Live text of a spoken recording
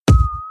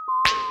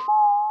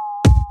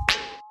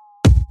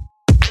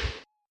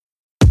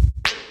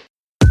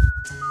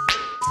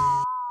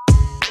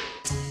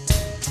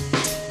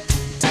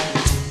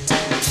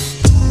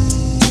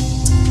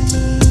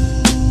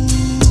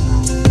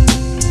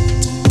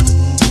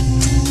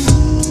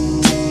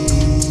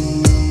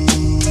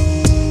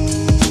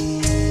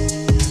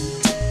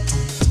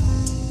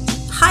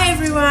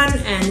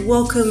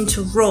welcome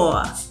to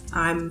Raw.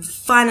 I'm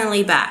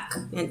finally back.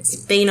 It's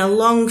been a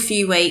long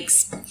few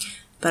weeks,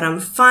 but I'm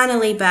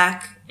finally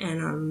back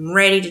and I'm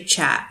ready to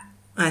chat,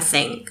 I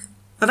think.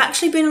 I've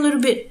actually been a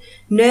little bit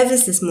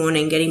nervous this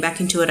morning getting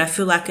back into it. I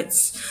feel like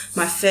it's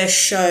my first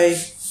show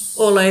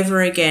all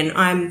over again.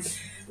 I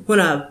want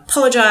to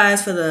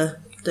apologise for the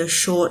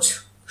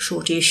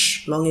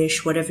shortish,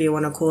 longish, whatever you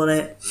want to call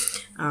it,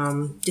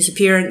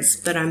 disappearance,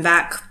 but I'm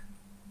back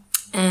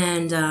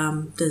and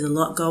there's a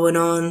lot going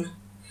on.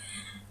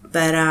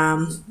 But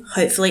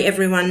hopefully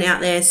everyone out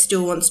there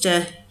still wants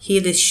to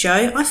hear this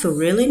show. I feel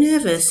really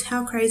nervous.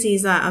 How crazy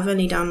is that? I've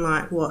only done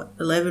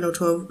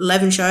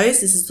 11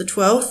 shows. This is the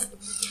 12th.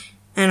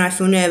 And I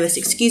feel nervous.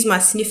 Excuse my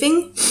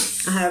sniffing.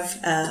 I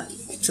have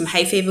some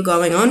hay fever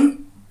going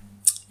on.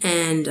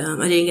 And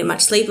I didn't get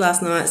much sleep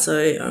last night, so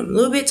I'm a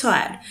little bit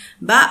tired.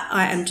 But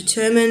I am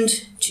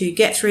determined to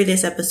get through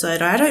this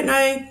episode. I don't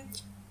know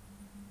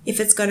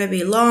if it's going to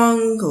be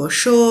long or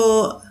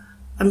short.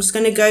 I'm just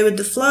going to go with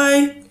the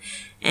flow.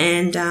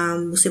 And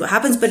we'll see what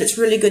happens, but it's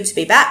really good to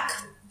be back.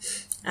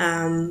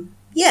 So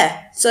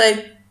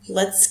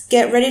let's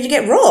get ready to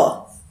get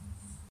raw.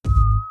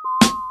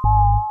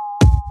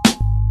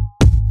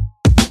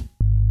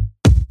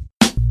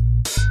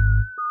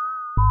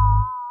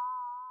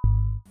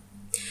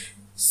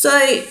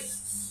 So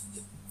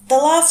the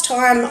last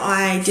time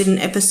I did an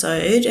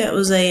episode, it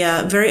was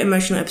a very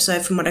emotional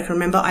episode from what I can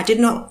remember. I did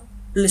not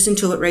listen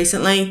to it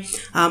recently.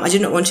 I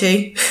did not want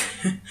to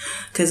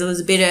because it was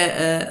a bit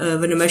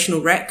of an emotional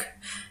wreck.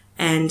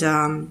 And,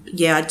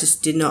 I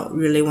just did not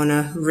really want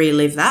to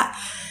relive that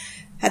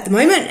at the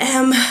moment.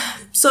 I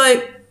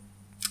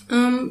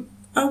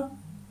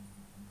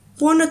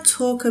want to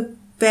talk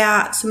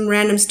about some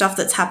random stuff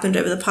that's happened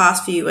over the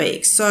past few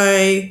weeks.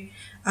 So,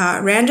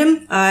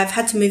 random, I've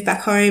had to move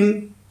back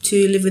home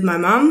to live with my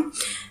mum,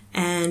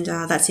 and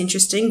that's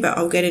interesting, but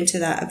I'll get into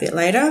that a bit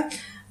later.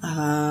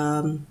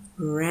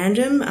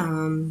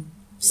 Random,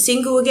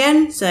 single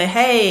again, so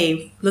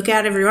hey, look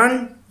out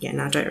everyone. Yeah,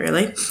 no, don't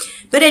really.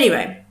 But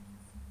anyway,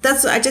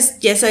 so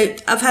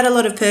I've had a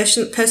lot of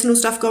personal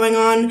stuff going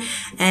on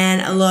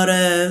and a lot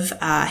of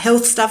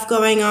health stuff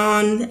going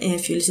on. And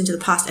if you listen to the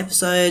past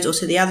episodes or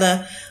to the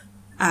other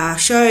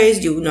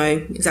shows, you'll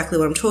know exactly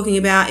what I'm talking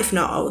about. If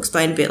not, I'll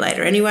explain a bit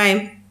later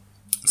anyway.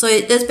 So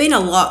there's been a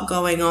lot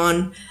going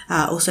on,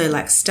 also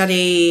like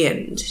study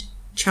and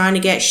trying to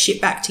get shit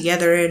back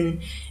together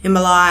in my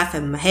life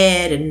and my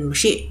head and my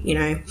shit,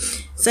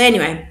 So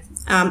anyway,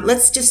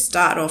 let's just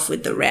start off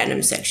with the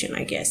random section,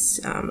 I guess.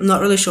 I'm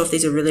not really sure if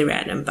these are really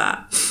random, but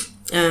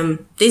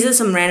these are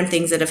some random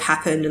things that have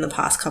happened in the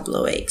past couple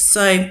of weeks.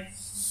 So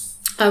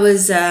I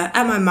was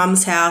at my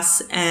mum's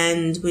house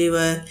and we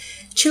were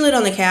chilling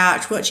on the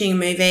couch watching a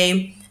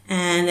movie,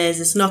 and there's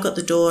this knock at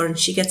the door and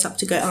she gets up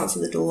to go answer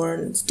the door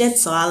and it's dead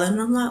silent.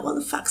 And I'm like, what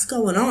the fuck's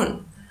going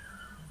on?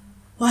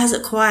 Why is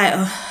it quiet?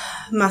 Oh,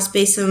 must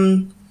be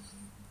some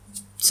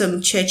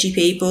churchy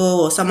people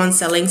or someone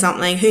selling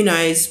something. Who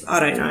knows? I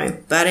don't know.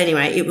 But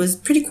anyway, it was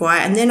pretty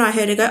quiet. And then I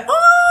heard her go,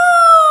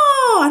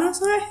 oh! And I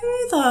was like,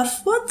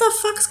 what the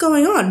fuck's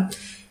going on?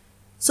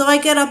 So I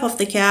get up off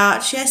the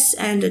couch, yes,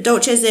 and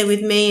Dolce's there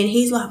with me, and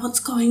he's like, what's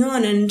going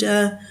on? And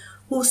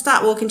we'll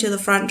start walking to the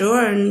front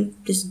door, and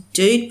this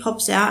dude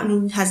pops out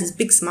and has this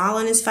big smile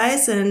on his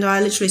face, and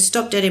I literally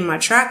stopped dead in my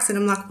tracks, and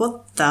I'm like,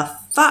 what the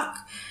fuck?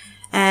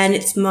 And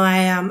it's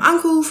my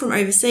uncle from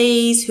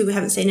overseas who we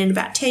haven't seen in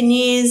about 10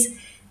 years.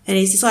 And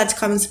he's decided to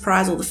come and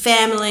surprise all the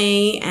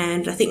family.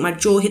 And I think my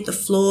jaw hit the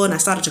floor and I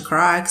started to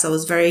cry because I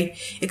was very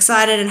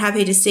excited and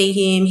happy to see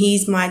him.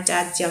 He's my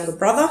dad's younger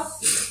brother.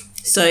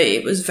 So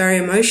it was very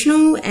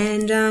emotional.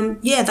 And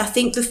I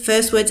think the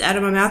first words out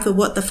of my mouth were,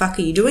 what the fuck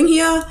are you doing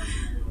here?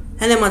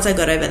 And then once I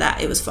got over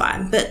that, it was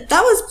fine. But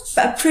that was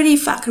a pretty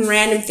fucking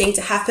random thing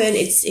to happen.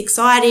 It's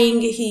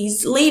exciting.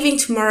 He's leaving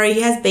tomorrow.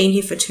 He has been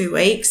here for 2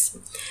 weeks.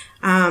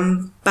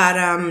 But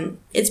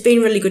it's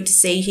been really good to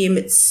see him.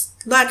 It's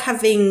like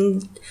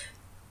having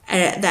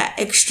that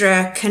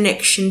extra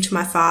connection to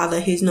my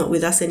father who's not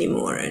with us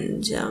anymore.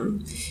 And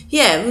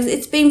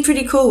it's been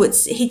pretty cool.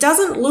 He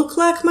doesn't look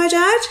like my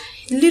dad,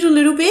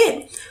 little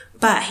bit,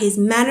 but his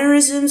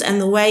mannerisms and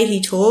the way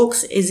he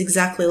talks is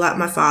exactly like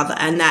my father,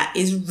 and that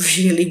is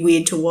really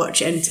weird to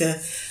watch and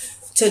to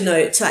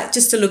note. Like,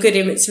 just to look at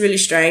him, it's really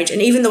strange.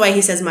 And even the way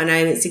he says my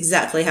name, it's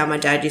exactly how my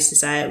dad used to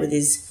say it with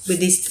his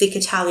thick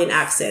Italian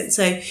accent.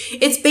 So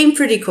it's been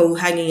pretty cool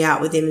hanging out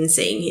with him and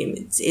seeing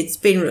him. It's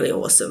been really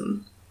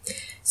awesome.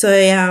 So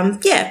I'm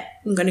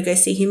going to go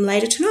see him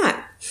later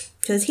tonight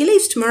because he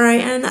leaves tomorrow,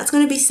 and that's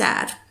going to be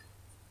sad.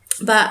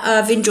 But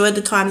I've enjoyed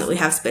the time that we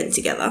have spent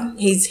together.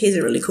 He's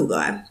a really cool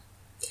guy.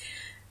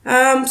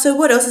 So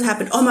what else has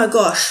happened? Oh my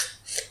gosh,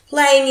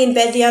 laying in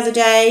bed the other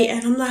day,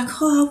 and I'm like,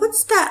 oh,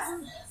 what's that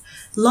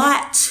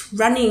light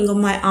running on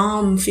my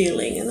arm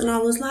feeling? And then I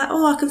was like,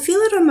 oh, I can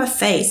feel it on my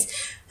face.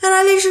 And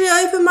I literally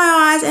opened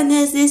my eyes and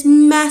there's this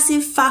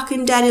massive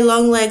fucking daddy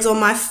long legs on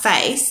my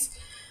face.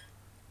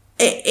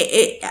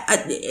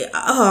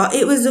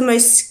 it was the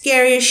most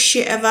scariest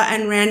shit ever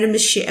and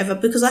randomest shit ever,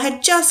 because I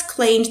had just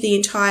cleaned the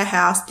entire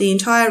house, the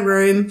entire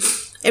room.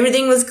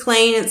 Everything was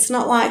clean. It's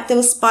not like there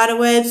were spider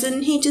webs,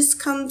 and he just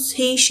comes,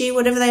 he, she,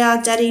 whatever they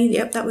are, daddy,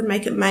 yep, that would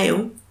make it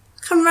male,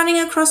 come running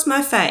across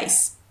my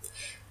face.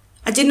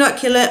 I did not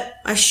kill it.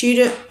 I shooed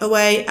it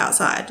away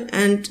outside,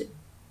 and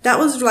that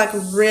was like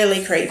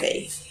really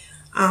creepy.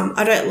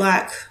 I don't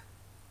like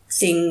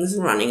things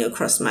running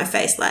across my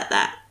face like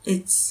that.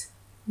 It's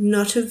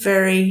not a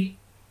very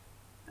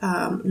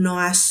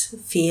nice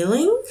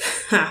feeling.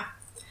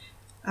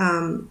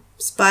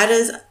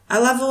 Spiders, I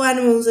love all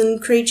animals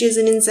and creatures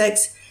and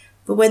insects,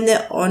 but when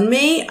they're on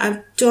me,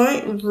 I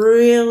don't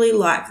really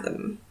like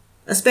them,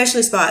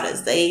 especially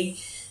spiders.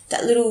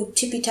 That little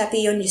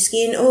tippy-tappy on your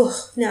skin.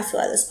 Oh, now I feel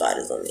like the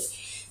spider's on me.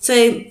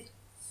 So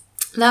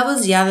that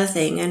was the other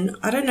thing, and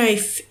I don't know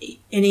if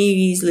any of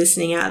you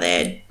listening out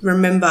there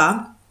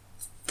remember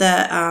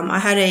that I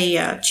had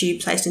a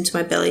tube placed into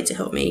my belly to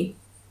help me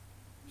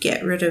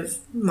get rid of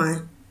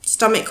my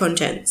stomach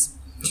contents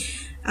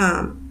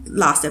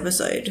last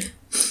episode.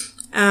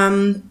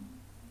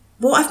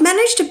 Well, I've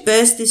managed to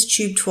burst this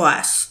tube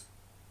twice.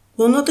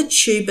 Well, not the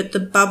tube, but the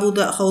bubble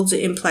that holds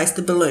it in place,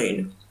 the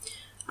balloon.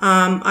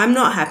 I'm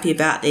not happy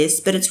about this,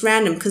 but it's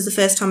random because the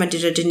first time I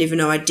did it, I didn't even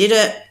know I did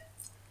it.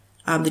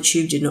 The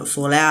tube did not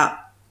fall out.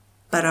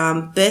 But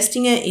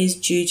bursting it is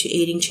due to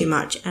eating too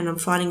much, and I'm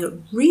finding it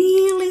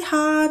really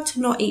hard to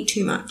not eat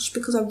too much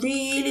because I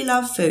really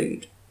love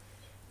food.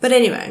 But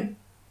anyway,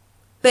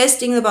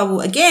 bursting the bubble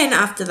again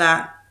after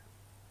that,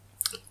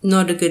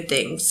 not a good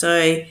thing.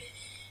 So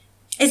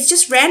it's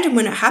just random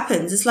when it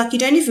happens. It's like you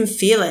don't even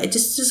feel it.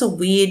 It's just a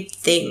weird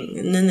thing.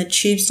 And then the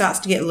tube starts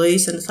to get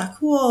loose and it's like,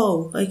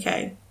 whoa,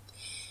 okay.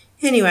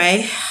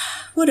 Anyway,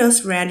 what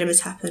else random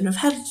has happened? I've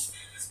had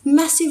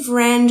massive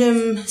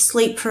random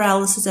sleep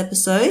paralysis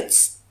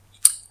episodes.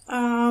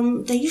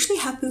 They usually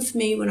happen for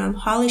me when I'm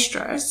highly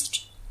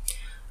stressed.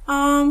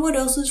 What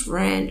else is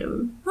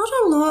random? Not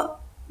a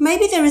lot.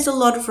 Maybe there is a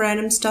lot of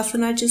random stuff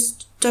and I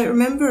just don't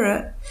remember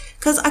it.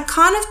 Because I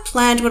kind of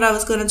planned what I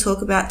was going to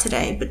talk about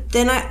today, but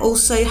then I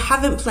also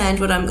haven't planned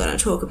what I'm going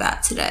to talk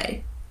about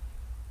today.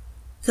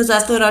 Because I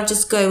thought I'd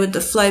just go with the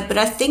flow, but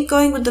I think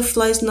going with the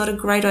flow is not a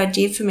great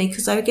idea for me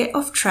because I get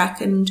off track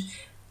and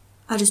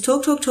I just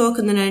talk,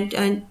 and then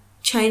I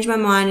change my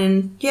mind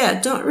and,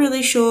 not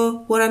really sure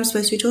what I'm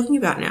supposed to be talking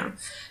about now.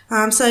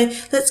 So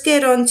let's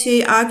get on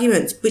to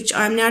arguments, which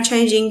I'm now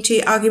changing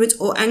to arguments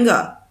or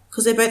anger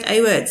because they're both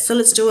A words. So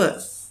let's do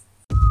it.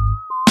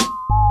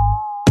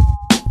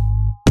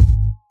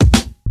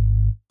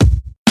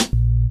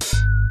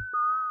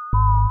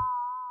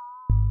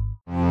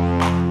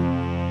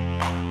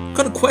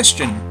 Got a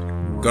question?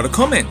 Got a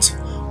comment?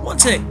 Want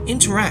to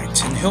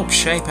interact and help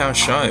shape our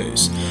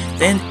shows?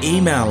 Then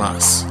email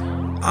us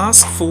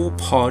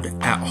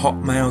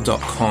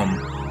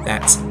askforpod@hotmail.com.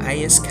 That's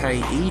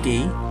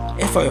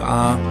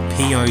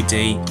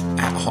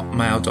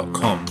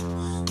ASKEDFORPOD@hotmail.com.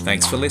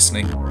 Thanks for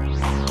listening.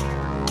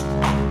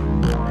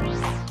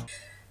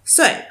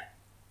 So,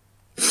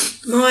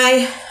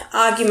 my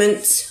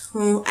arguments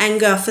or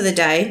anger for the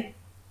day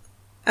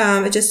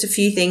are just a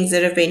few things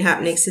that have been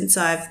happening since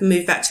I've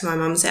moved back to my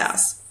mum's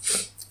house.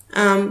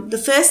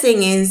 The first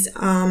thing is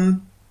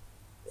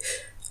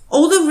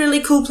all the really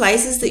cool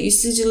places that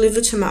used to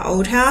deliver to my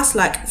old house,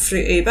 like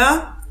through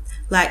Uber,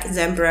 like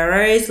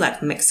Zambreros,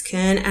 like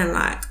Mexican, and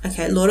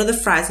Lord of the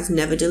Fries has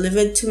never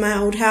delivered to my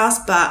old house,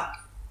 but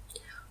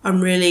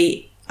I'm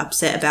really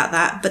upset about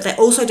that. But they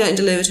also don't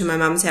deliver to my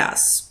mum's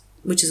house,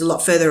 which is a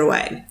lot further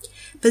away.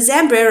 But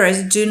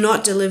Zambreros do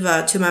not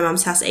deliver to my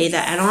mum's house either,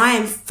 and I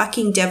am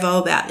fucking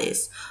devo about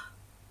this.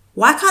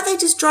 Why can't they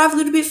just drive a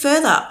little bit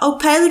further? I'll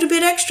pay a little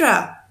bit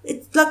extra.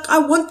 It's like, I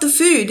want the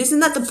food. Isn't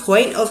that the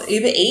point of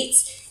Uber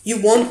Eats?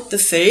 You want the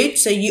food,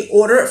 so you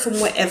order it from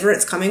wherever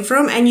it's coming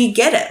from and you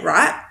get it,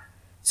 right?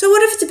 So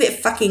what if it's a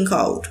bit fucking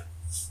cold?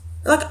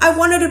 Like, I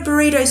wanted a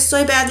burrito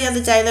so bad the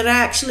other day that I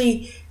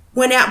actually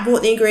went out,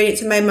 bought the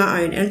ingredients and made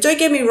my own. And don't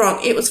get me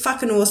wrong, it was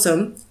fucking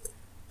awesome.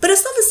 But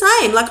it's not the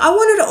same. Like, I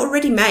wanted it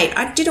already made.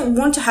 I didn't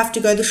want to have to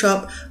go to the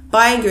shop,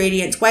 buy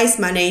ingredients, waste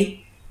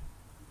money,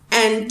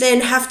 and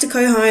then have to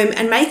go home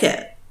and make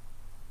it.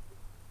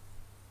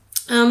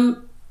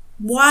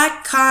 Why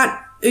can't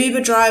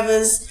Uber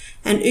drivers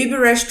and Uber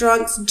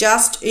restaurants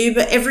just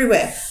Uber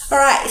everywhere? All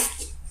right,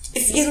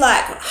 if you're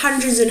like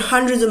hundreds and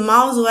hundreds of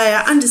miles away,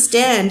 I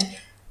understand.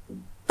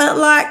 But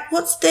like,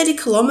 what's 30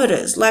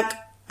 kilometers? Like,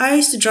 I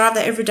used to drive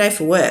that every day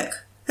for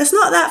work. That's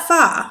not that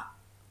far.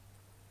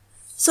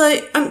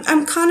 So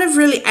I'm kind of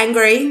really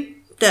angry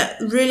that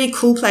really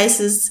cool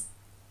places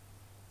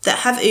that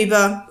have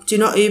Uber do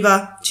not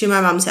Uber to my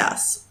mum's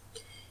house.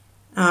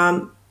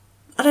 I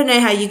don't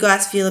know how you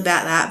guys feel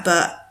about that,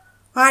 but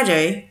I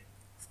do.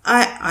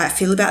 I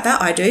feel about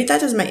that. I do. That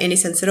doesn't make any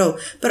sense at all.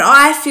 But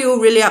I feel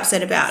really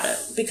upset about it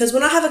because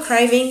when I have a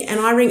craving and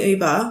I ring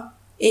Uber,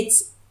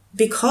 it's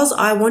because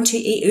I want to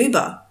eat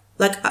Uber.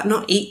 Like,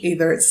 not eat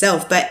Uber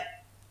itself, but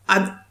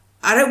I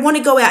don't want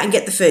to go out and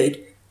get the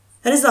food.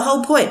 That is the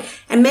whole point.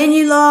 And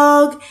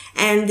Menulog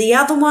and the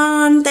other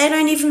one, they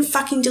don't even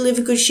fucking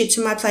deliver good shit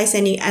to my place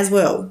as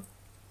well.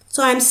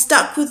 So I'm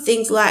stuck with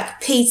things like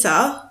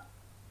pizza,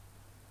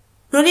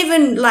 not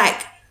even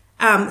like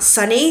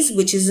Sunny's,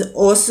 which is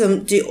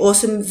awesome, do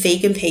awesome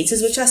vegan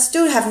pizzas, which I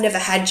still have never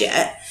had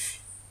yet.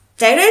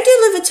 They don't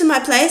deliver to my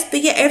place,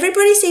 but yet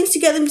everybody seems to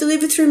get them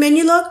delivered through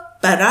Menulog,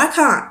 but I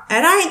can't,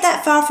 and I ain't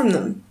that far from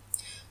them.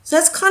 So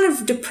that's kind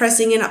of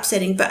depressing and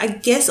upsetting, but I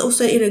guess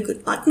also in a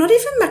good, like, not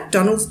even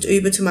McDonald's to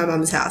Uber to my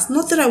mum's house.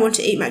 Not that I want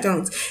to eat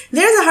McDonald's.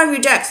 There's a Hungry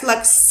Jack's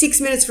like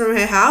 6 minutes from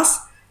her house,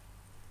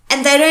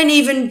 and they don't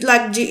even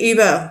like do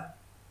Uber.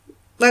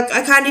 Like,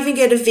 I can't even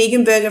get a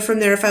vegan burger from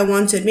there if I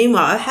wanted.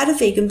 Meanwhile, I had a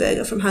vegan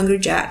burger from Hungry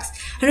Jack's,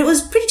 and it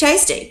was pretty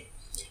tasty.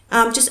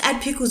 Just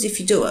add pickles if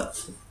you do it.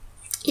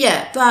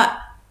 Yeah, but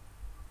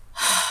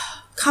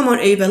come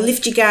on, Uber,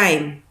 lift your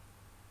game.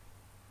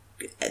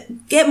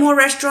 Get more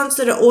restaurants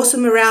that are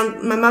awesome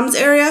around my mum's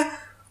area,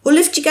 or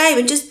lift your game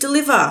and just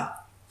deliver.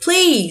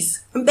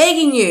 Please, I'm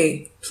begging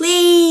you.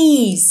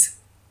 Please.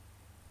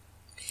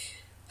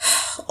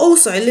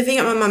 Also, living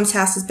at my mum's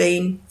house has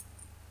been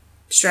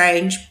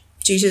strange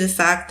due to the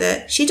fact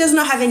that she does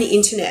not have any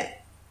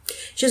internet.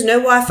 She has no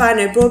Wi-Fi,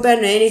 no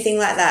broadband, no anything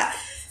like that.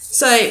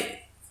 So,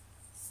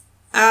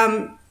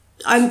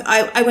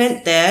 I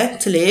went there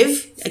to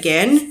live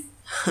again,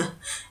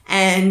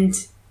 and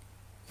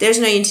there's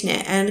no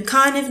internet, and I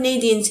kind of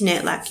need the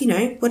internet. Like, you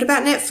know, what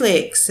about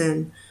Netflix,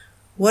 and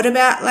what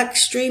about like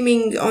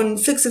streaming on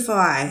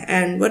Flixify,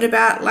 and what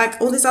about like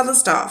all this other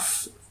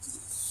stuff?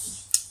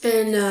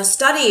 And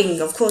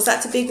studying, of course,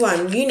 that's a big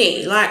one.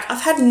 Uni, like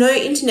I've had no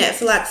internet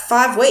for like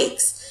 5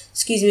 weeks.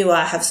 Excuse me while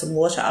I have some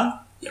water.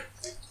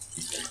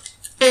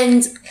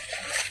 And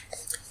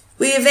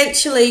we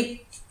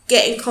eventually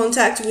get in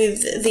contact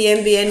with the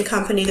NBN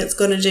company that's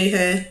going to do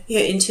her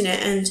internet,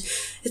 and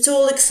it's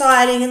all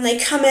exciting, and they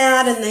come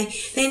out and they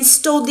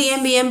installed the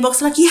NBN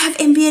box, like, you have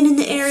NBN in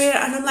the area?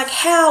 And I'm like,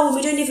 how? When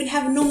we don't even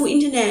have normal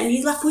internet. And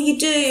he's like, well, you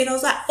do. And I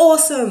was like,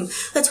 awesome,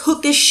 let's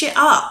hook this shit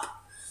up.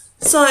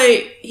 So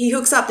he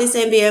hooks up this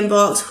NBN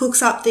box,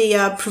 hooks up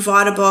the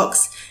provider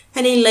box,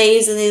 and he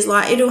leaves, and he's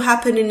like, it'll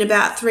happen in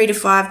about 3 to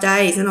 5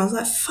 days. And I was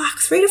like, fuck,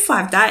 3 to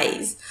 5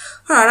 days?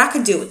 All right, I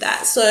could deal with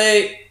that.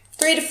 So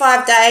 3 to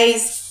 5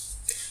 days,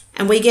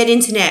 and we get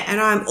internet, and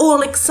I'm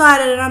all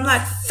excited, and I'm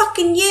like,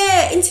 fucking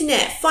yeah,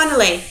 internet,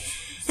 finally.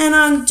 And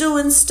I'm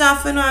doing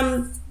stuff, and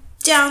I'm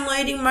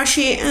downloading my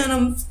shit, and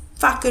I'm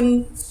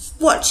fucking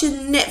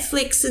watching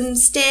Netflix and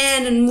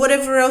Stan and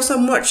whatever else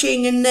I'm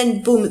watching, and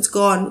then boom, it's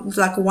gone. It's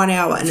like 1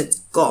 hour and it's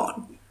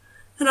gone.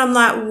 And I'm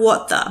like,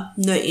 what the?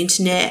 No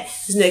internet,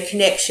 there's no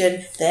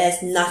connection,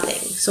 there's nothing.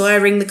 So I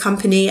ring the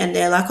company, and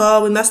they're like,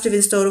 oh, we must have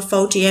installed a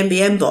faulty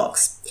NBN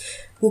box.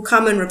 We'll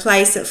come and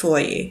replace it for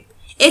you.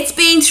 It's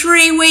been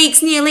 3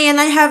 weeks nearly, and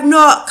they have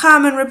not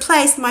come and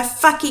replaced my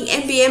fucking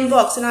NBN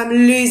box, and I'm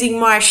losing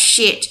my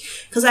shit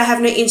because I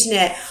have no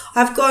internet.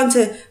 I've gone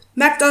to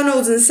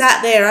McDonald's and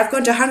sat there. I've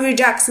gone to Hungry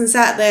Jack's and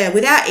sat there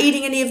without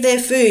eating any of their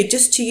food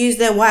just to use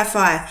their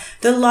Wi-Fi.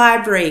 The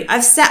library.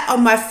 I've sat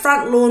on my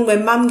front lawn where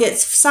mum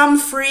gets some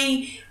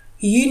free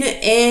unit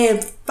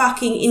air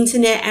fucking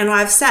internet, and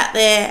I've sat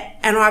there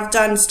and I've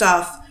done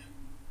stuff.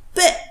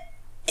 But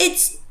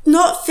it's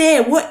not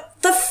fair. What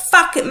the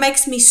fuck? It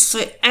makes me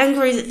so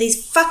angry that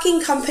these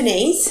fucking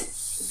companies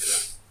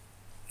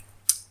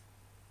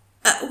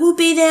will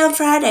be there on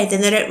Friday,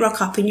 then they don't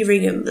rock up and you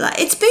ring them. Like,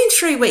 it's been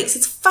 3 weeks.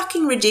 It's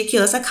fucking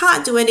ridiculous. I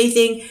can't do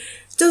anything.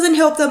 It doesn't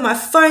help that my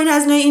phone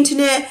has no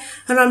internet,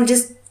 and I'm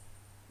just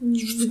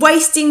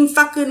wasting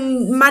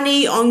fucking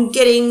money on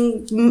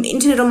getting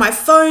internet on my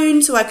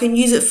phone so I can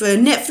use it for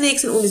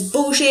Netflix and all this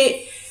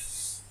bullshit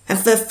and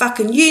for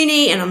fucking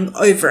uni, and I'm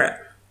over it.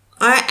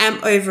 I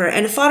am over it.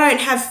 And if I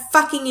don't have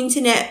fucking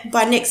internet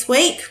by next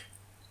week,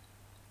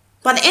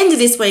 by the end of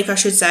this week, I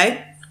should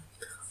say,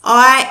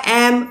 I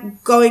am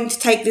going to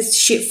take this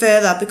shit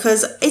further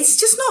because it's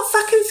just not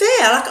fucking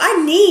fair. Like,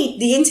 I need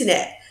the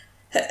internet.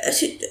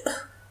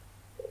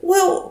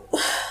 Well,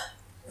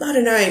 I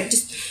don't know. It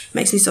just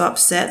makes me so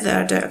upset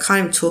that I can't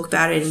even talk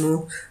about it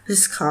anymore. I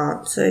just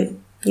can't. So,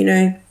 you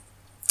know,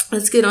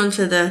 let's get on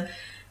to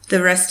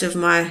the rest of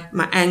my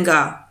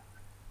anger.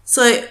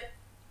 So,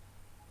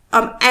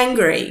 I'm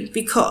angry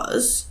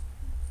because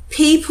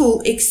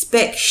people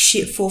expect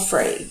shit for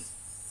free.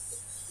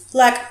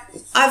 Like,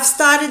 I've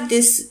started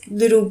this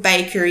little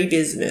bakery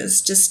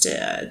business just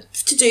to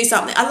do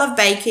something. I love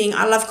baking.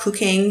 I love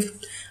cooking.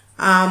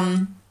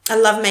 I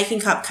love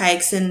making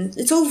cupcakes, and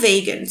it's all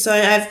vegan. So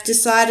I've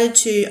decided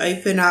to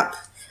open up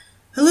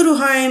a little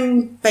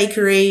home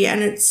bakery,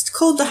 and it's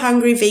called the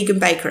Hungry Vegan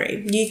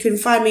Bakery. You can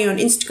find me on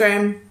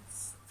Instagram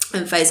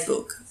and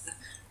Facebook,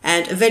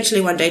 and eventually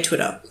one day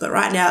Twitter. But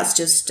right now it's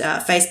just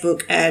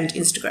Facebook and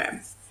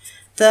Instagram.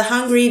 The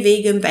Hungry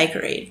Vegan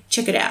Bakery.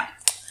 Check it out.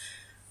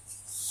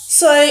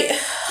 So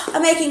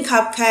I'm making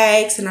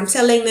cupcakes and I'm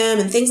selling them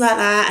and things like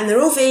that, and they're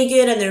all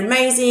vegan and they're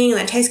amazing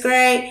and they taste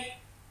great.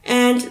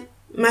 And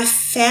my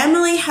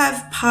family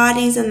have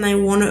parties and they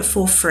want it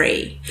for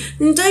free.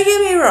 And don't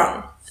get me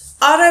wrong,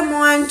 I don't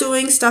mind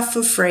doing stuff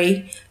for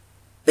free,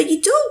 but you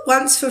do it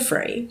once for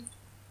free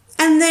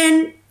and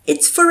then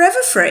it's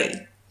forever free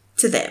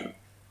to them.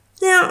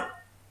 Now,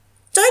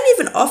 don't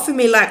even offer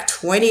me like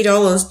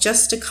 $20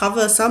 just to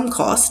cover some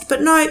cost,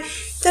 but no,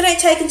 they don't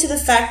take into the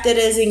fact that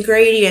there's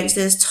ingredients,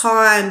 there's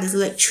time, there's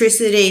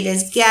electricity,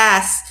 there's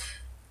gas,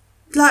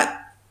 like,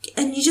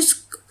 and you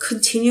just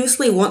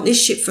continuously want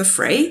this shit for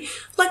free.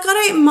 Like,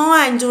 I don't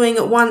mind doing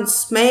it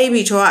once,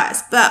 maybe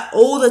twice, but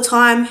all the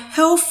time,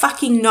 hell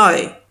fucking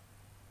no.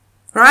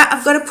 Right?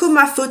 I've got to put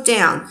my foot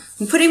down.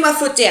 I'm putting my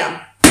foot down.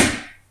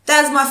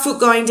 That's my foot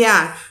going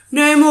down.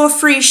 No more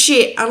free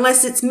shit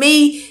unless it's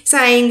me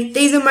saying,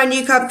 these are my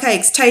new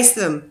cupcakes, taste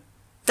them.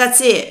 That's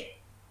it.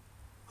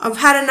 I've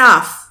had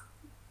enough.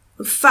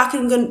 I'm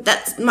fucking gonna,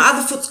 that's, my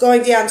other foot's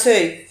going down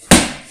too.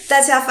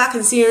 That's how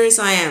fucking serious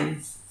I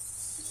am.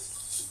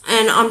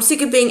 And I'm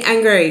sick of being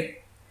angry.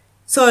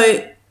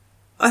 So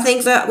I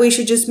think that we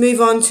should just move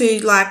on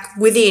to like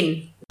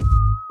within.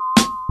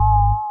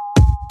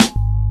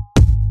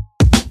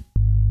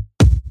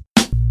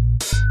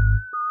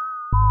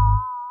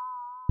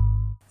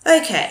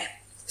 Okay,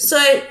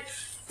 so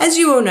as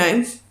you all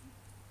know,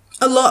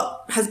 a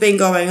lot has been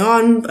going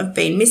on. I've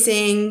been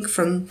missing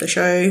from the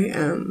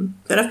show,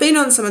 but I've been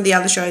on some of the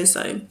other shows,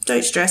 so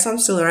don't stress, I'm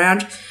still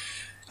around.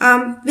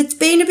 It's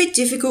been a bit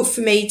difficult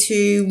for me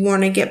to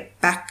want to get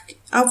back.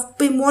 I've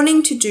been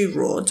wanting to do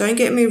Raw, don't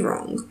get me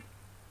wrong.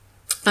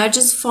 I'm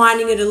just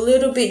finding it a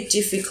little bit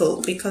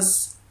difficult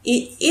because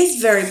it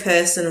is very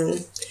personal.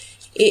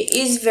 It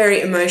is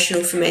very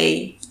emotional for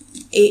me.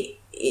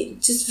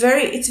 It's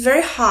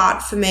very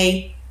hard for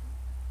me.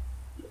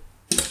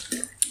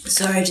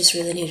 Sorry, I just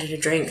really needed a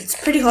drink. It's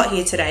pretty hot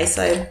here today,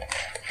 so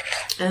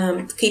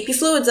keep your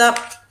fluids up.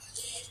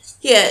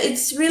 Yeah,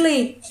 it's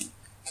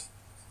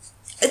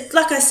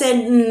like I said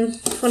in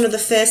one of the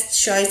first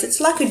shows,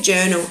 it's like a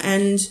journal,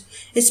 and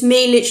it's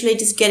me literally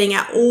just getting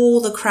out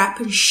all the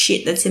crap and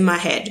shit that's in my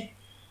head.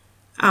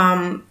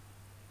 And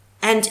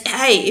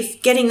hey,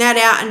 if getting that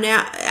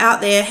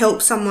out there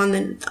helps someone,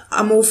 then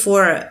I'm all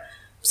for it.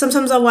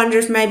 Sometimes I wonder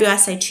if maybe I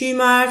say too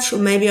much or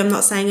maybe I'm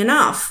not saying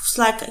enough. It's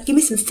like, give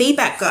me some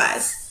feedback,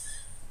 guys.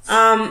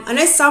 I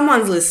know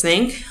someone's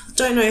listening. I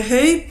don't know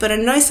who, but I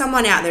know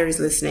someone out there is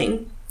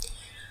listening.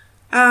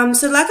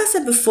 So like I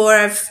said before,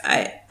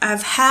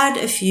 I've had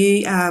a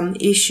few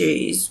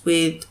issues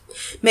with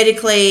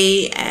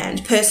medically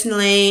and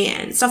personally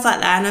and stuff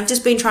like that, and I've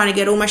just been trying to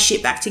get all my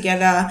shit back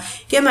together,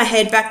 get my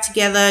head back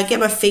together,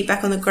 get my feet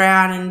back on the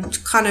ground,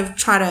 and kind of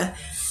try to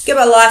get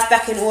my life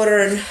back in order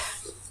and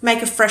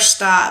make a fresh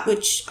start,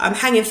 which I'm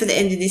hanging for the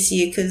end of this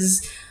year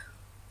because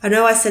I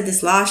know I said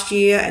this last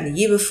year and the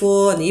year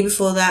before and the year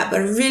before that,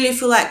 but I really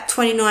feel like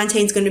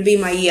 2019 is going to be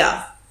my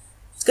year.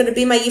 It's going to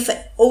be my year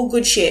for all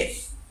good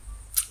shit.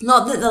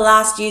 Not that the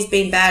last year's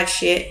been bad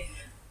shit,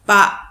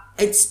 but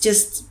it's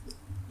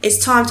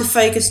time to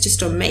focus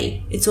just on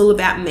me. It's all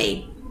about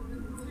me.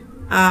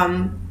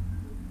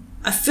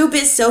 I feel a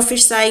bit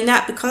selfish saying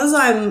that because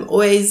I'm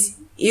always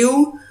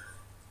ill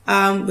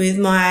with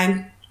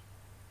my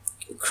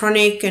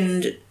chronic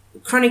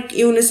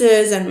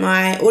illnesses and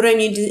my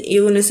autoimmune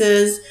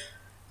illnesses.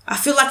 I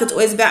feel like it's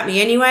always about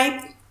me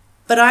anyway,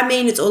 but I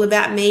mean it's all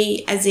about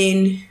me as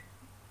in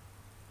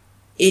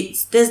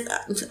there's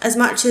as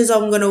much as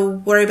I'm going to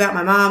worry about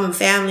my mum and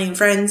family and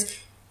friends,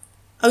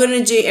 I'm going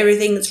to do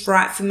everything that's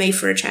right for me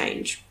for a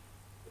change.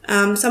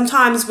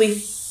 Sometimes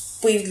we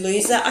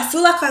lose that. I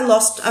feel like I've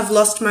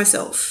lost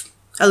myself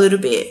a little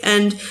bit,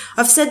 and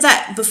I've said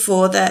that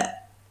before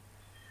that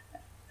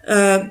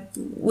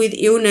with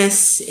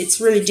illness, it's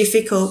really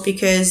difficult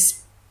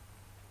because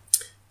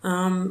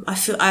I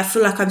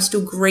feel like I'm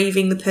still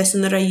grieving the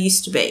person that I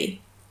used to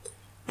be.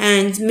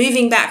 And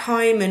moving back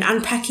home and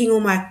unpacking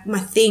all my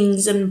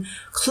things and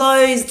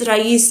clothes that I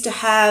used to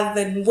have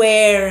and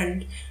wear,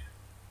 and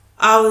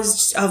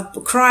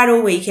I've cried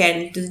all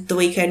weekend, the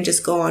weekend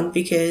just gone,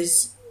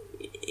 because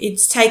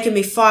it's taken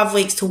me 5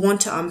 weeks to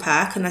want to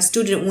unpack, and I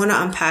still didn't want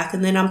to unpack,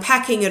 and then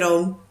unpacking it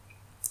all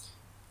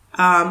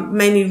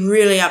made me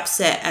really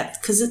upset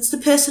because it's the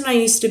person I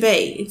used to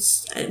be.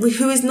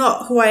 Who is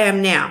not who I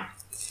am now.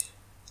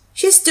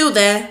 She's still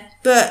there,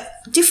 but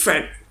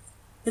different,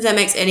 if that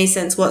makes any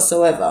sense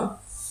whatsoever.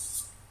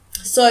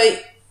 So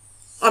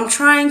I'm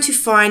trying to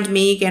find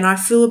me again. I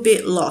feel a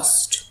bit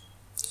lost.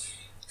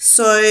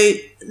 So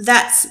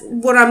that's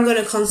what I'm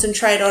going to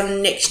concentrate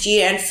on next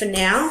year, and for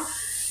now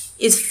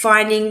is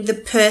finding the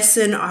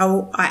person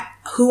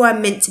who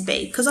I'm meant to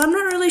be, because I'm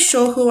not really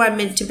sure who I'm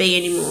meant to be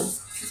anymore.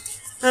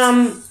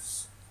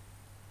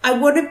 I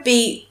want to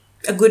be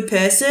a good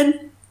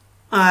person.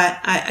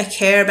 I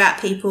care about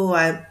people.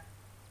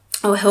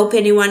 I'll help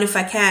anyone if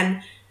I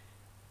can.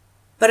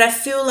 But I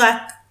feel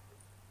like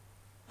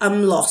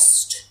I'm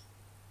lost.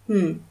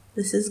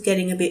 This is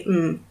getting a bit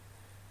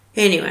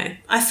Anyway,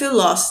 I feel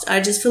lost. I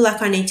just feel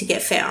like I need to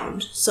get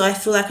found. So I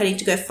feel like I need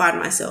to go find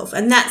myself.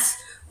 And that's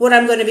what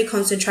I'm going to be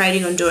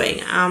concentrating on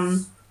doing.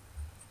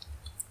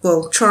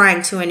 Well,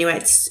 trying to anyway.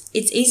 It's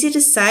easy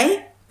to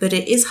say, but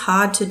it is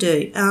hard to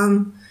do.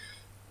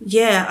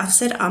 yeah, I've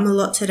said a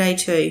lot today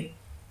too.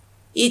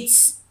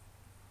 It's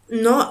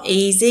not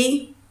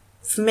easy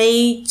for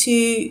me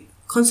to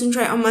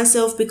concentrate on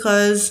myself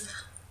because,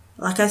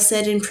 like I've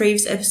said in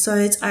previous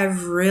episodes, I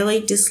really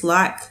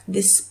dislike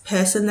this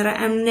person that I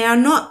am now.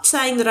 Not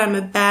saying that I'm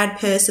a bad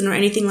person or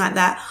anything like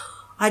that.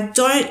 I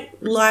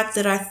don't like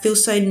that I feel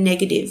so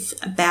negative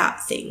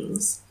about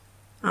things.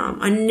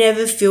 I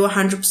never feel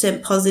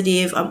 100%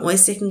 positive. I'm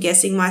always second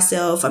guessing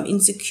myself. I'm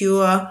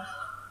insecure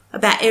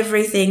about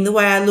everything, the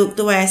way I look,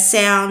 the way I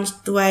sound,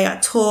 the way I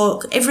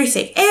talk,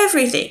 everything.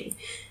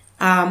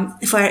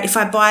 If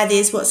I buy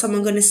this, what's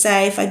someone going to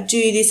say? If I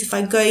do this, if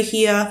I go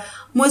here,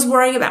 I'm always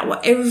worrying about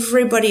what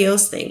everybody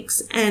else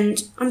thinks,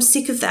 and I'm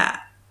sick of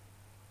that.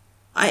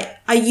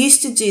 I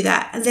used to do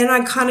that, and then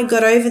I kind of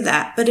got over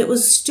that, but it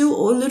was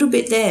still a little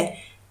bit there.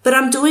 But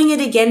I'm doing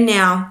it again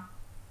now,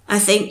 I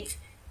think,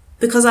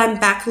 because I'm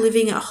back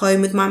living at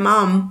home with my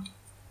mum.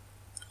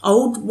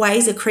 Old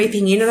ways are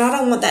creeping in, and I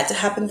don't want that to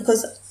happen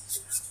because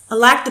I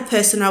like the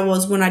person I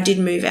was when I did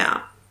move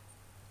out.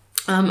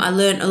 I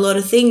learned a lot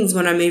of things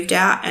when I moved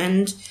out,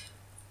 and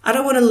I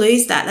don't want to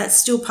lose that. That's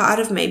still part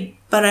of me.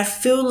 But I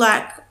feel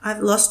like I've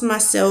lost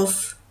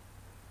myself,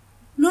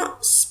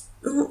 not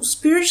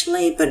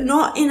spiritually, but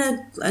not in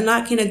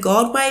a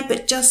God way,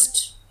 but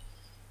just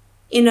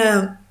in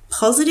a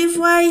positive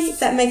way, if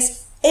that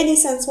makes any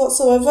sense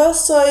whatsoever.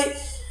 So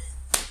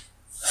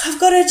I've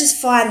got to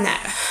just find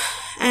that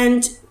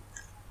and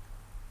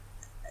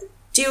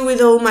deal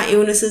with all my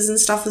illnesses and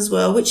stuff as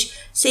well, which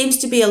seems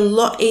to be a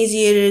lot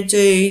easier to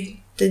do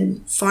than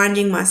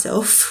finding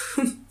myself.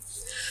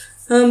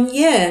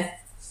 Yeah,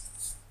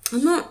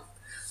 I'm not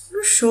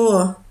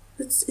sure.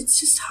 It's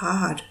just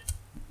hard.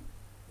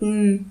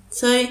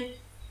 So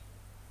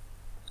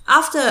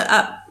after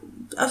I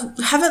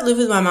haven't lived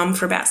with my mum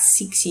for about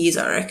 6 years,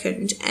 I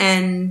reckon,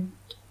 and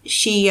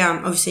she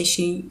obviously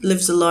she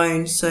lives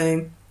alone,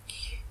 so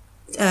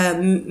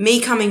me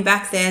coming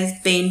back there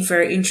has been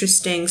very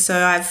interesting.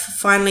 So I've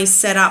finally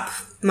set up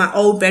my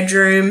old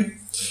bedroom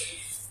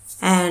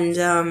and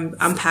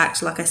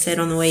unpacked, like I said,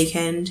 on the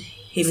weekend,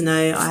 even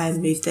though I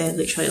moved there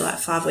literally like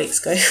 5 weeks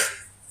ago,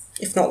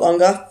 if not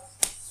longer.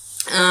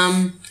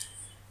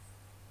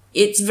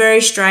 It's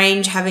very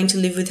strange having to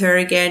live with her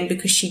again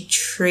because she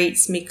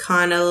treats me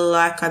kind of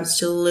like I'm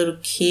still a little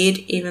kid,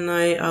 even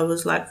though I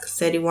was like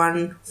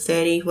 31,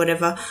 30,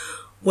 whatever,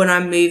 when I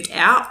moved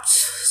out.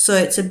 So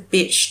it's a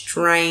bit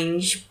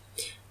strange.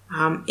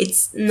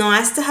 It's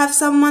nice to have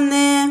someone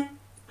there.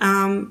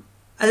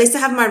 At least I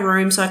have my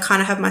room, so I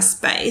kind of have my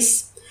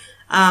space.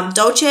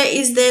 Dolce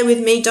is there with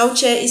me.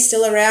 Dolce is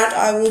still around.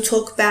 I will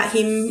talk about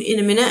him in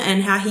a minute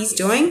and how he's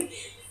doing.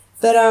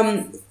 But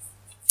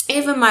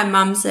even my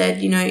mum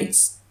said,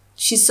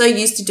 she's so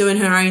used to doing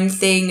her own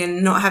thing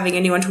and not having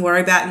anyone to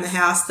worry about in the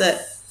house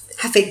that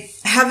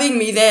having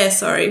me there,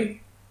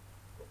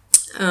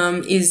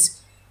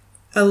 is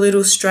a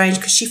little strange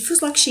because she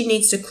feels like she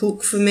needs to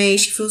cook for me.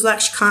 She feels like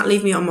she can't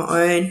leave me on my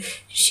own.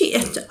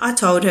 I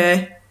told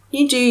her,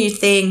 you do your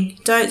thing.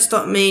 Don't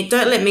stop me.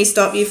 Don't let me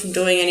stop you from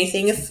doing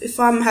anything. If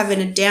I'm having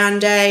a down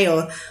day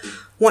or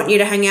want you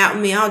to hang out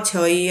with me, I'll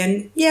tell you.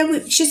 And yeah,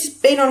 she's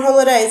been on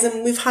holidays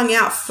and we've hung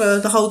out for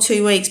the whole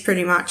 2 weeks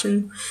pretty much,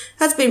 and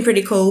that's been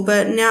pretty cool.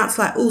 But now it's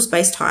like all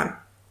space time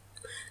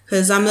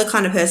because I'm the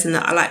kind of person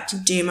that I like to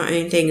do my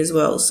own thing as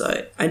well,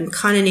 so I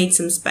kind of need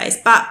some space.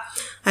 But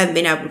I haven't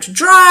been able to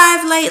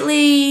drive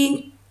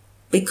lately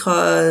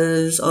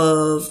because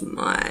of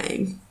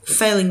my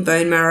failing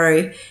bone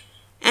marrow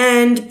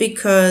and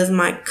because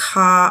my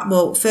car,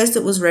 well, first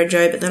it was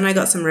R.A.W, but then I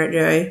got some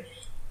R.A.W,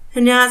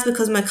 and now it's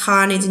because my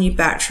car needs a new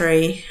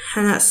battery,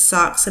 and that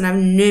sucks, and I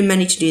have no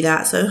money to do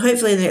that. So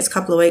hopefully in the next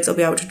couple of weeks I'll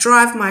be able to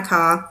drive my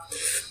car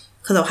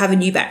because I'll have a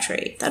new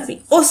battery. That'd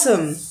be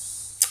awesome.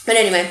 But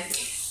anyway,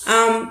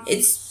 so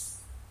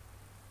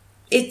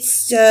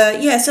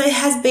it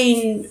has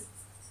been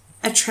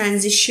a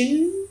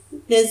transition.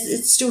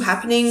 It's still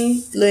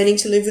happening, learning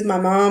to live with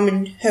my mom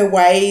and her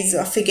ways.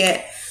 I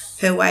forget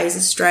her ways are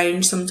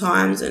strange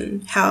sometimes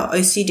and how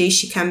OCD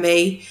she can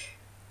be.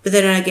 But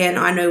then again,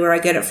 I know where I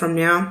get it from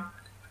now.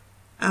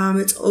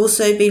 It's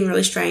also been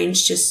really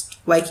strange just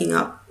waking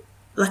up,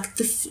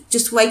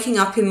 just waking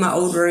up in my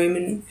old room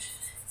and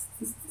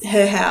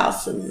her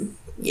house, and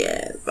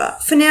yeah.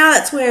 But for now,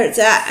 that's where it's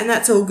at, and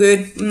that's all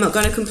good. I'm not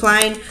going to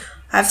complain.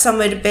 I have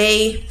somewhere to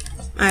be.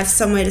 I have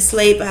somewhere to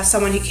sleep. I have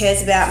someone who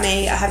cares about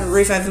me. I have a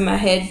roof over my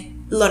head.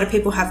 A lot of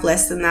people have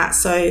less than that,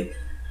 so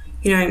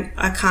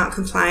I can't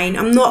complain.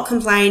 I'm not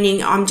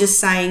complaining. I'm just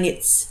saying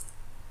it's.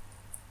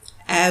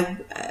 I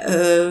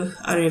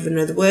don't even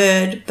know the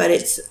word, but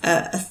it's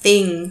a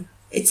thing.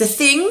 It's a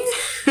thing.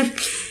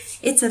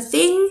 It's a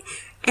thing,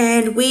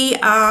 and we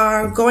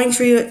are going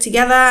through it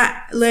together,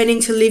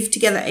 learning to live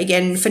together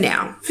again for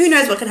now. Who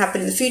knows what can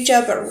happen in the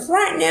future, but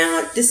right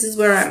now, this is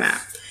where I'm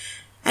at.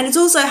 And it's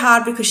also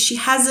hard because she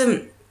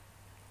hasn't,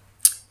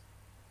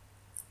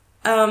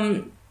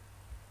 when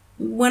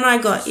I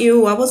got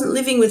ill, I wasn't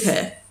living with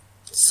her.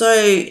 So,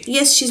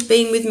 yes, she's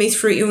been with me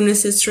through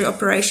illnesses, through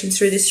operations,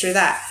 through this, through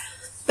that.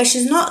 but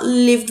she's not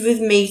lived with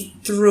me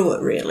through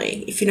it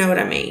really, if you know what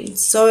I mean.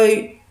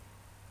 So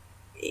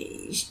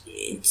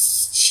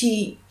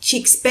she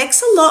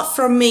expects a lot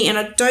from me, and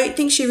I don't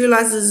think she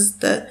realizes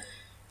that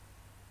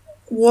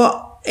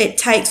what it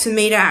takes for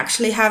me to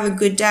actually have a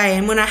good day.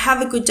 And when I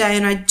have a good day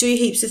and I do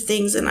heaps of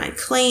things and I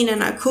clean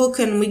and I cook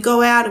and we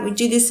go out and we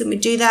do this and we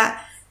do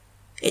that,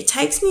 it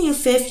takes me a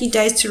fair few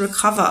days to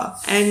recover,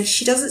 and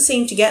she doesn't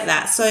seem to get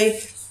that. So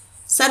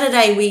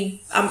Saturday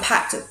we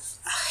unpacked a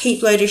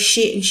heap load of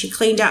shit and she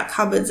cleaned out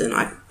cupboards, and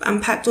I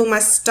unpacked all my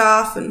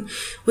stuff and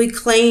we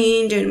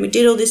cleaned and we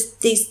did all these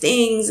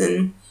things,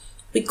 and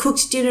we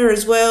cooked dinner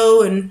as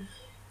well. And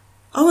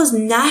I was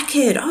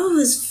knackered. I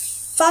was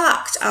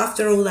fucked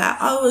after all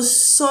that. I was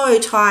so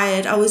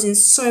tired. I was in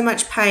so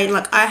much pain.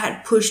 Like, I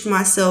had pushed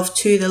myself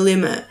to the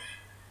limit.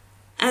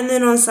 And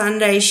then on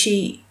Sunday,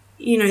 she,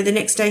 you know, the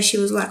next day she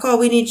was like, oh,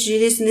 we need to do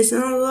this and this.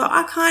 And I was like,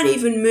 I can't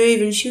even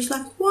move. And she was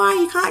like, why?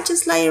 You can't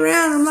just lay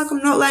around. I'm like, I'm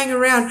not laying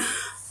around.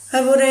 I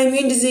have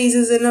autoimmune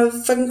diseases and I'm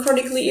fucking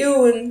chronically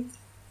ill and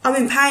I'm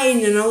in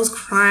pain. And I was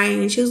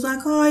crying. And she was like,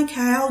 oh,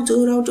 okay, I'll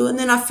do it. And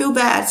then I feel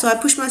bad. So I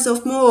push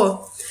myself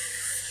more.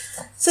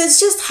 So it's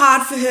just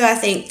hard for her, I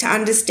think, to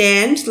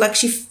understand. Like,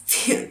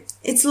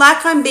 it's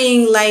like I'm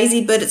being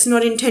lazy, but it's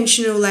not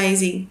intentional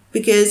lazy,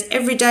 because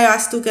every day I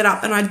still get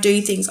up and I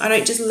do things. I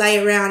don't just lay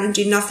around and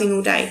do nothing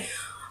all day.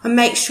 I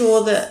make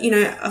sure that, you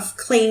know, I've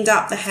cleaned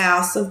up the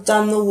house, I've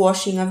done the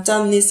washing, I've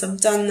done this,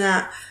 I've done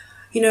that,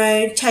 you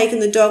know, taken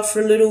the dog for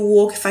a little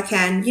walk if I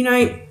can. You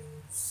know,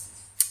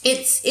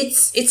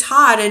 it's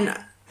hard, and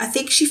I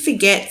think she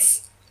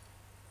forgets.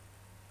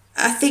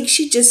 I think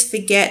she just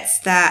forgets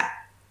that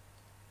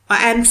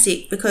I am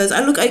sick, because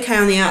I look okay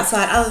on the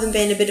outside, other than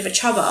being a bit of a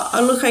chubber.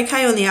 I look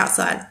okay on the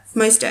outside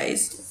most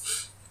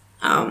days.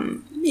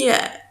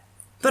 Yeah.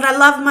 But I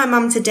love my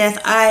mum to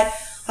death. I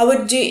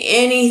would do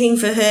anything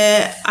for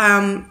her.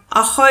 I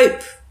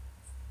hope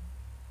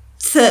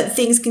that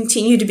things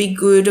continue to be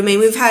good. I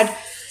mean, we've had,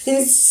 in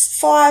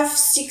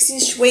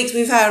 5-6-ish weeks,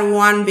 we've had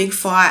one big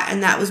fight,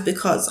 and that was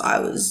because I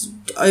was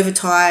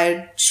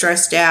overtired,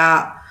 stressed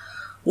out,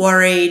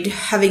 worried,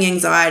 having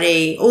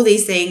anxiety, all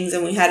these things,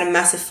 and we had a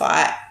massive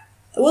fight.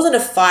 It wasn't a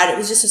fight, it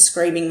was just a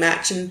screaming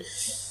match, and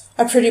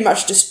I pretty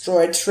much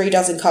destroyed 3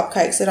 dozen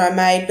cupcakes that I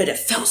made, but it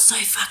felt so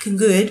fucking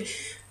good.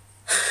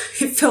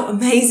 It felt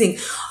amazing.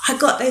 I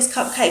got those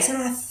cupcakes and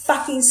I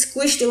fucking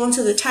squished them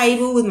onto the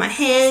table with my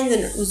hands,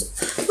 and it was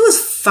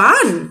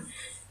fun.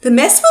 The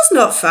mess was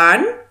not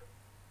fun,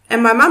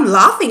 and my mum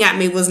laughing at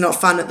me was not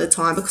fun at the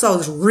time because I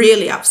was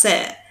really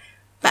upset.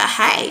 But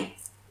hey,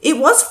 it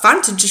was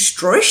fun to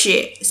destroy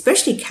shit,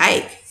 especially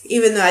cake,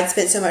 even though I'd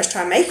spent so much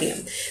time making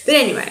them. But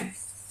anyway,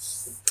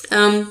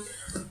 things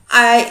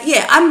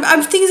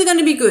are going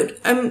to be good.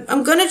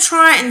 I'm going to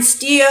try and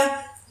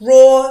steer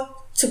Raw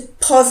to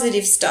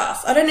positive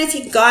stuff. I don't know if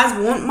you guys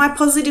want my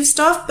positive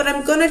stuff, but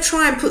I'm going to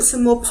try and put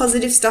some more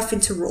positive stuff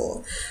into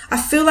Raw.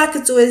 I feel like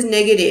it's always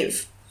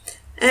negative,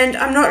 and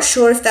I'm not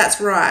sure if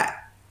that's right.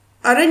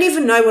 I don't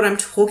even know what I'm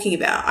talking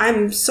about.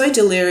 I'm so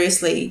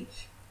deliriously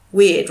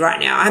weird right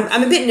now.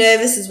 I'm a bit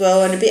nervous as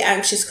well, and a bit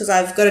anxious because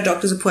I've got a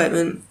doctor's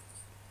appointment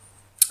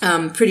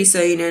pretty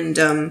soon, and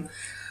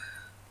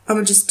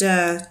I'm just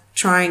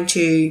trying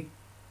to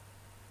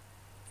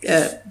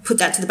put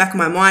that to the back of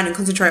my mind and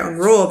concentrate on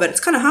Raw, but it's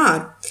kind of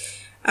hard.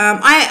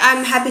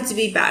 I'm happy to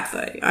be back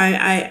though.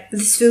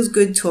 This feels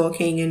good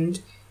talking,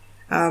 and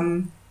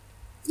I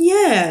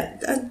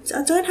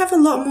don't have a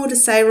lot more to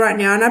say right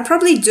now, and I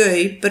probably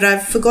do, but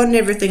I've forgotten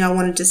everything I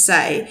wanted to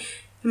say.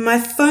 My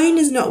phone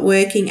is not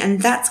working, and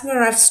that's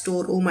where I've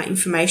stored all my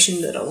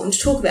information that I want to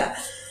talk about.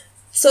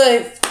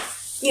 So,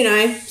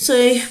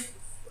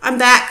 I'm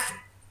back.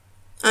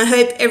 I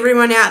hope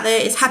everyone out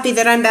there is happy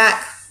that I'm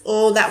back,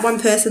 or that one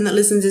person that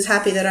listens is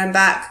happy that I'm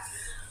back.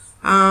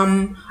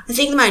 I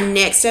think my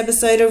next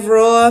episode of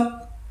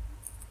Raw,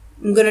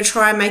 I'm going to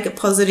try and make it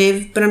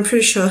positive, but I'm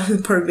pretty sure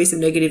there'll probably be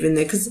some negative in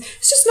there because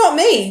it's just not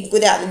me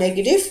without the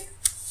negative.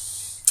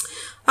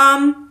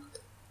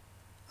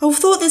 I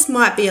thought this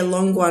might be a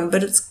long one,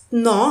 but it's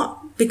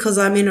not, because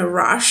I'm in a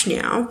rush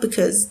now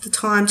because the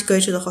time to go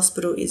to the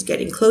hospital is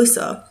getting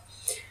closer,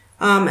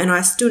 and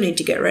I still need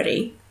to get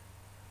ready.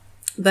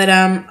 But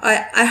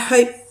I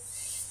hope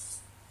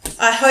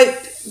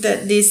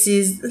that this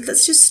is...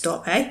 Let's just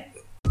stop, eh?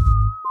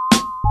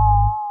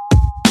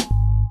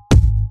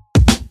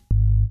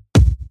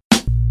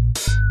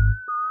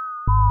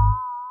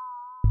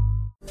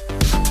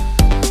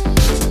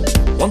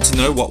 Want to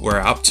know what we're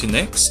up to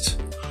next?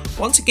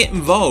 Want to get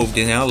involved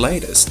in our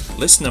latest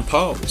listener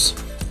polls?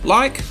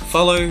 Like,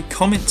 follow,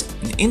 comment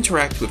and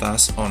interact with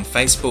us on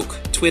Facebook,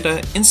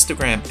 Twitter,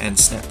 Instagram and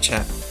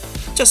Snapchat.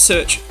 Just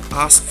search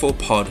Ask for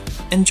Pod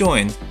and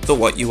join the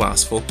What You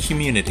Asked For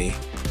community.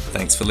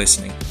 Thanks for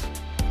listening.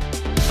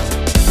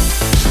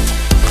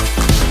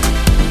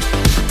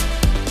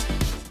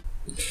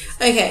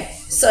 Okay,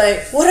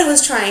 so what I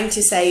was trying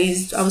to say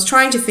is I was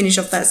trying to finish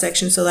off that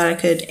section so that I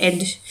could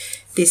end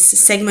this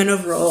segment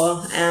of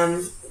Raw.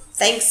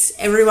 Thanks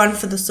everyone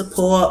for the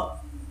support,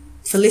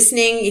 for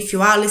listening. If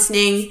you are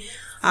listening,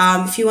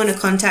 If you want to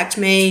contact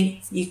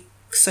me,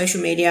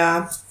 social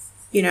media,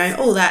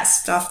 all that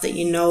stuff that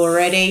you know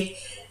already.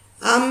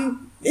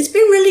 It's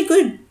been really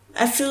good.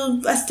 I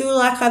feel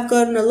like I've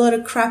gotten a lot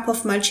of crap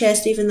off my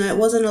chest, even though it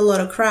wasn't a lot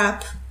of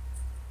crap.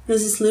 It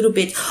was this little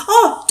bit.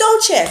 Oh,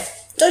 Dolce!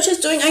 Dolce's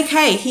doing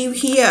okay.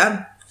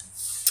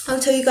 I'll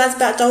tell you guys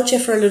about Dolce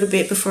for a little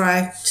bit before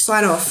I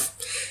sign off.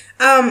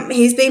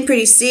 He's been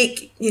pretty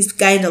sick. He's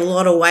gained a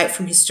lot of weight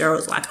from his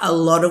steroids, like a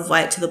lot of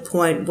weight, to the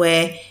point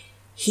where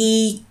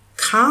he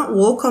can't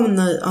walk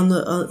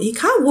he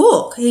can't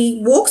walk.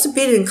 He walks a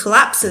bit and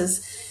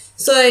collapses.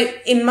 So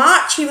in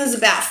March, he was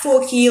about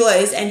 4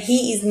 kilos, and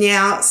he is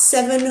now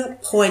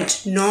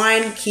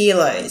 7.9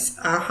 kilos.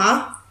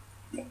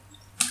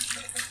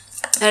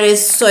 That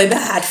is so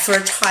bad for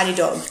a tiny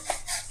dog.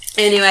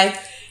 Anyway,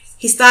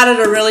 he started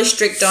a really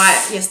strict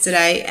diet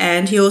yesterday,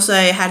 and he also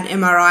had an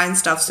MRI and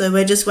stuff. So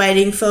we're just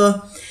waiting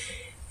for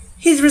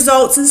his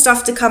results and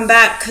stuff to come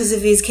back because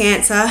of his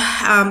cancer.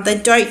 They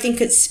don't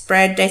think it's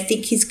spread. They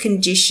think his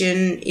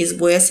condition is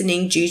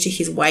worsening due to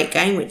his weight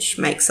gain, which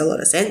makes a lot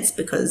of sense,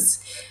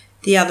 because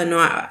the other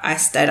night I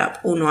stayed up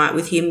all night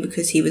with him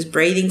because he was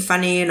breathing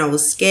funny, and I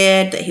was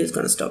scared that he was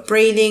going to stop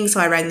breathing. So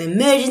I rang the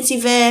emergency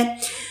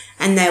vet,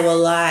 and they were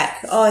like,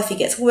 oh, if he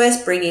gets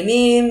worse, bring him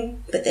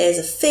in, but there's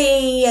a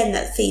fee, and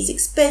that fee's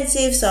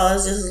expensive. So I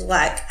was just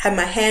like, had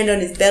my hand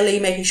on his belly,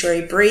 making sure he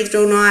breathed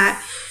all night.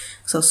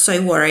 So I was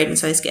so worried and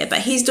so scared, but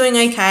he's doing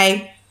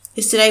okay.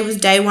 Yesterday was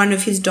day 1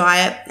 of his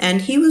diet,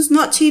 and he was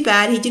not too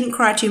bad. He didn't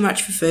cry too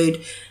much for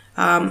food.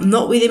 I'm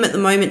not with him at the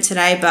moment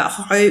today, but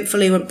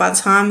hopefully by the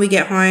time we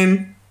get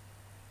home,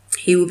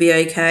 he will be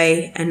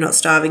okay and not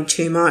starving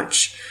too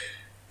much.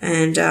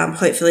 And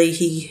hopefully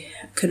he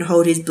can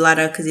hold his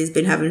bladder, because he's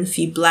been having a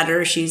few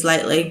bladder issues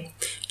lately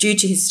due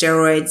to his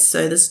steroids.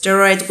 So the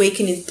steroids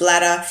weaken his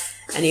bladder,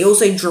 and he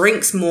also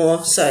drinks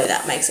more, so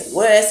that makes it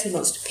worse. He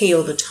wants to pee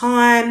all the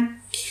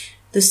time.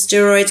 The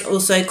steroids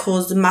also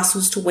cause the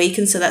muscles to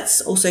weaken, so that's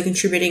also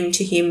contributing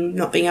to him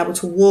not being able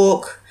to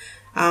walk.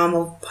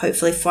 I'll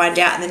hopefully find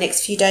out in the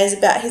next few days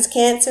about his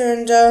cancer,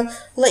 and I'll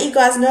let you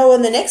guys know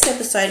on the next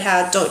episode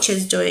how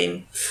Dolce's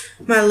doing.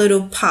 My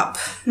little pup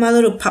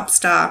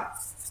star.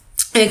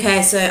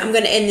 Okay, so I'm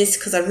going to end this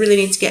because I really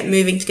need to get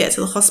moving to get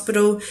to the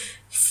hospital.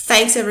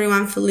 Thanks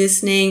everyone for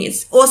listening.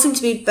 It's awesome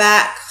to be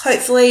back.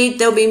 Hopefully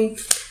there'll be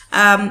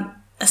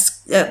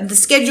the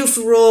schedule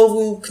for Raw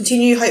will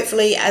continue,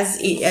 hopefully, as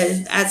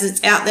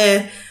it's out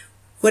there,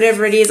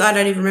 whatever it is. I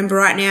don't even remember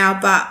right now,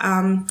 but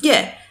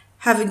yeah.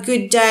 Have a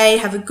good day,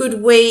 have a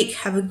good week,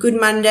 have a good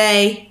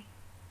Monday.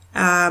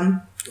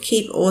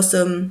 Keep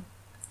awesome,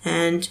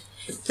 and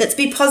let's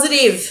be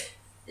positive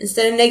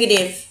instead of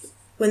negative.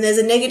 When there's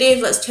a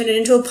negative, let's turn it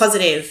into a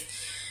positive.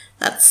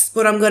 That's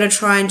what I'm going to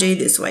try and do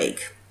this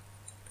week.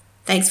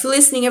 Thanks for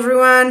listening,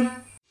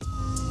 everyone.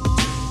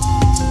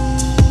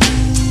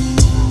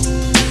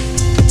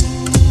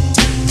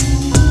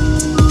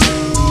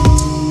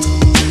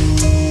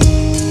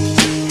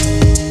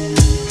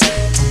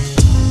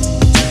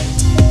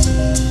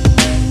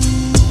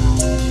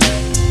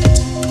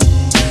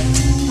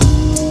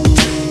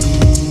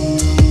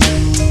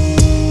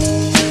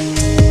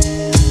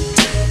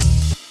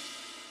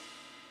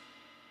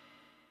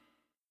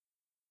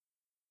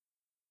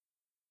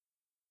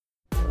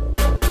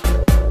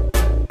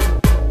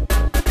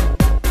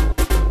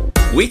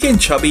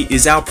 Weekend Chubby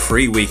is our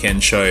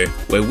pre-weekend show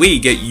where we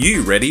get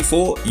you ready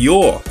for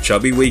your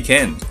chubby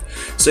weekend.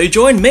 So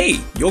join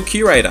me, your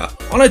curator,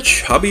 on a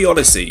chubby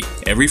odyssey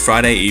every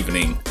Friday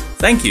evening.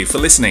 Thank you for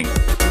listening.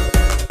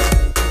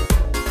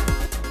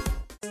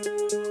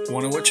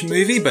 Want to watch a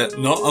movie but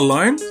not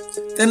alone?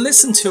 Then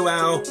listen to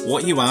our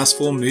What You Asked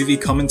For movie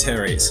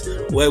commentaries,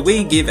 where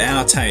we give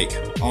our take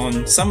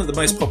on some of the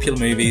most popular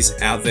movies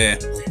out there.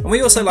 And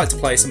we also like to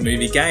play some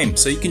movie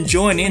games, so you can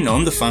join in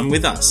on the fun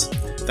with us.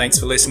 Thanks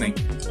for listening.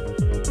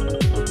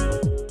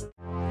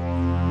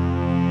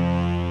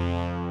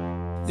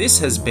 This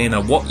has been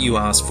a What You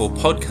Asked For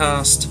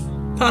podcast,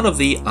 part of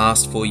the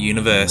Asked For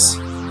universe.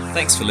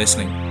 Thanks for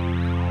listening.